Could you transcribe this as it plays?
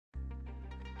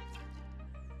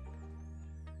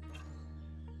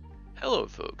Hello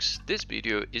folks, this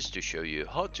video is to show you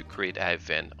how to create an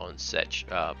event on Sesh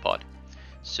Bot.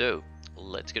 So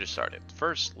let's get started.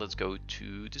 First, let's go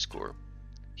to Discord.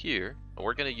 Here,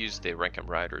 we're gonna use the Ramcay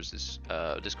Riders. This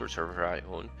Discord server I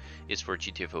own is for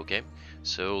GTFO game.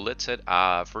 So let's say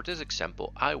for this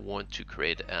example, I want to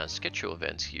create a schedule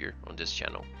events here on this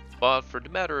channel. But for the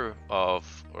matter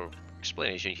of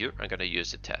explanation here, I'm gonna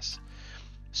use the test.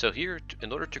 So here,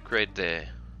 in order to create the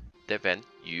event,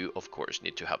 you of course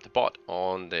need to have the bot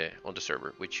on the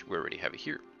server, which we already have it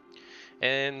here.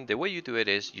 And the way you do it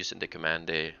is using the command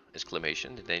the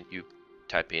exclamation, and then you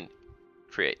type in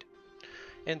create,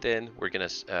 and then we're gonna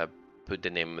put the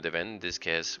name of the event. In this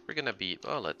case, we're gonna be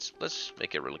let's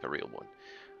make it like a real one.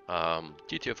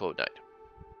 GTFO night.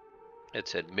 It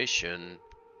said mission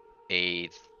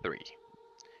A3,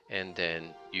 and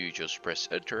then you just press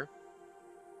enter,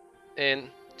 and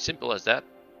simple as that.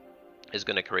 Is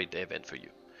going to create the event for you.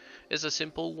 It's a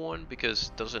simple one because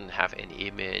it doesn't have any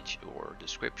image or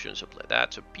description, something like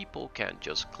that, so people can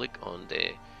just click on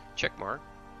the check mark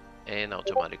and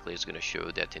automatically it's going to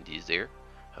show the attendees there,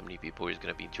 how many people is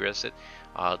going to be interested.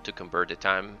 To convert the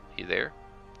time there,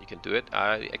 you can do it.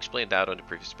 I explained that on the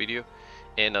previous video,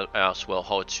 and as well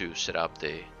how to set up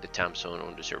the time zone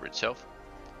on the server itself.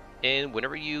 And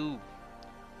whenever you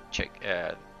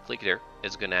click there,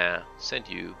 it's gonna send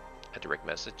you a direct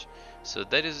message. So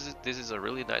this is a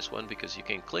really nice one because you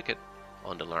can click it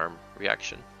on the alarm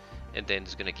reaction, and then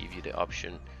it's gonna give you the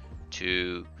option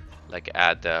to like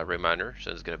add a reminder.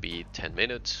 So it's gonna be 10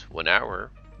 minutes, 1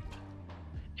 hour,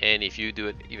 and if you do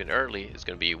it even early, it's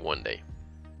gonna be 1 day.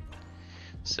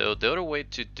 So the other way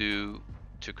to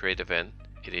create event,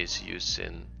 it is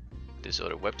using this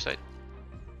other website,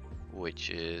 which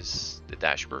is the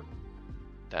dashboard.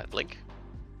 That link,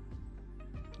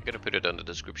 I'm gonna put it on the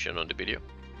description on the video,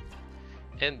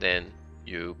 and then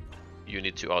you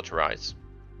need to authorize,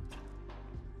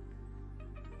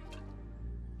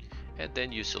 and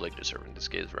then you select the server. In this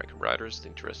case, Ramcay Riders, the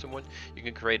interesting one. You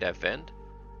can create an event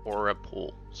or a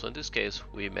pool. So in this case,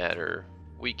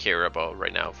 we care about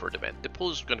right now for the event. The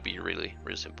pool is gonna be really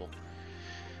simple.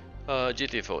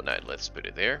 GTFO night. Let's put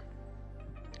it there.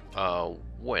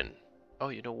 When? Oh,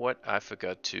 you know what? I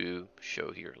forgot to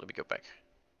show here. Let me go back.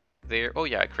 There. Oh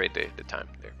yeah, I create the time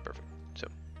there. Perfect. So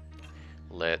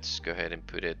let's go ahead and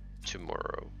put it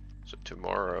tomorrow. So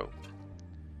tomorrow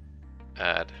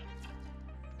at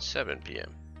 7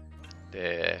 p.m.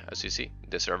 As you see,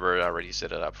 the server already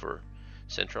set it up for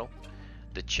Central.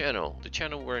 The channel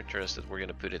we're interested, we're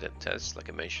gonna put it in test, like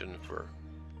I mentioned, for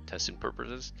testing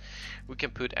purposes. We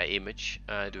can put an image.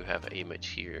 I do have an image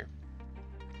here.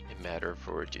 A matter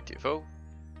for GTFO.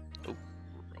 Oh,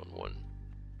 wrong one.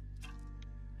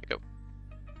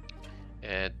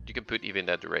 And you can put even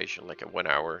that duration, like a 1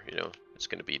 hour, you know, it's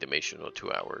going to be the mission, or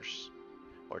 2 hours,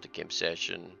 or the game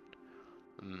session.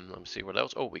 Let me see what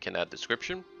else. Oh, we can add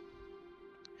description.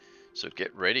 So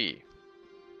get ready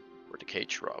for the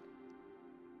cage drop.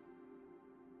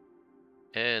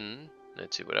 And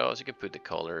let's see what else. You can put the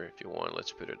color if you want.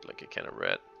 Let's put it like a kind of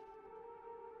red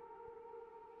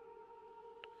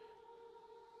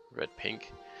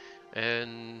pink.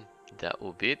 And that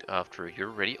will be it. After you're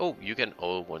ready, oh, you can,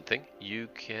 one thing, you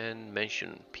can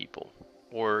mention people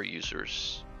or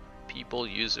users,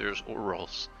 users or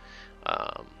roles,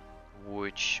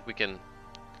 which we can,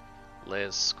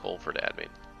 let's call for the admin.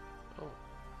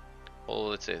 Oh,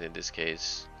 let's say in this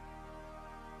case,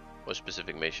 what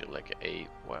specific mention, like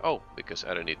because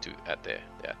I don't need to add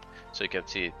that. So you can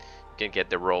see, you can get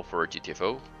the role for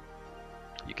GTFO,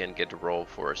 you can get the role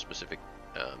for a specific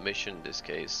mission, in this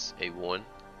case A1,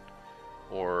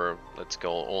 or let's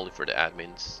go only for the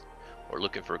admins, or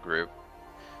looking for a group.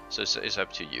 So it's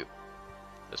up to you.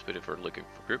 Let's put it for looking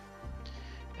for group.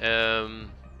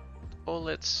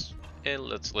 Let's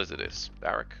do this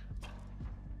Varok,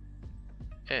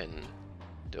 and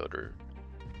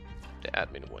the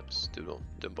admin ones.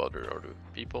 Don't bother other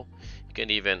people. You can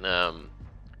even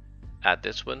add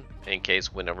this one in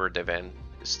case whenever the event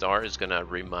starts, it's gonna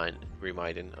remind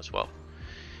it as well.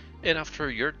 And after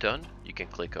you're done, you can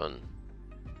click on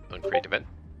create event,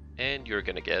 and you're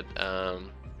gonna get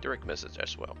direct message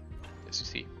as well, as you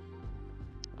see,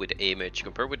 with the image.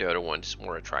 Compared with the other one, it's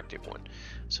more attractive one,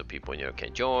 so people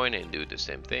can join and do the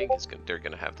same thing. They're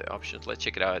gonna have the options. Let's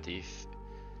check it out. If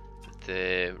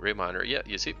the reminder, yeah,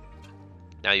 you see,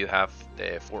 now you have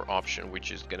the 4 option,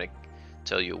 which is gonna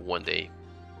tell you 1 day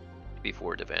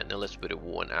before the event. And let's put it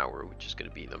 1 hour, which is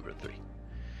gonna be number 3.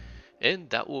 And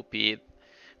that will be it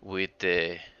with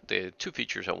the 2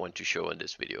 features I want to show in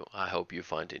this video. I hope you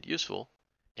find it useful,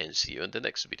 and see you in the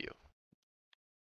next video.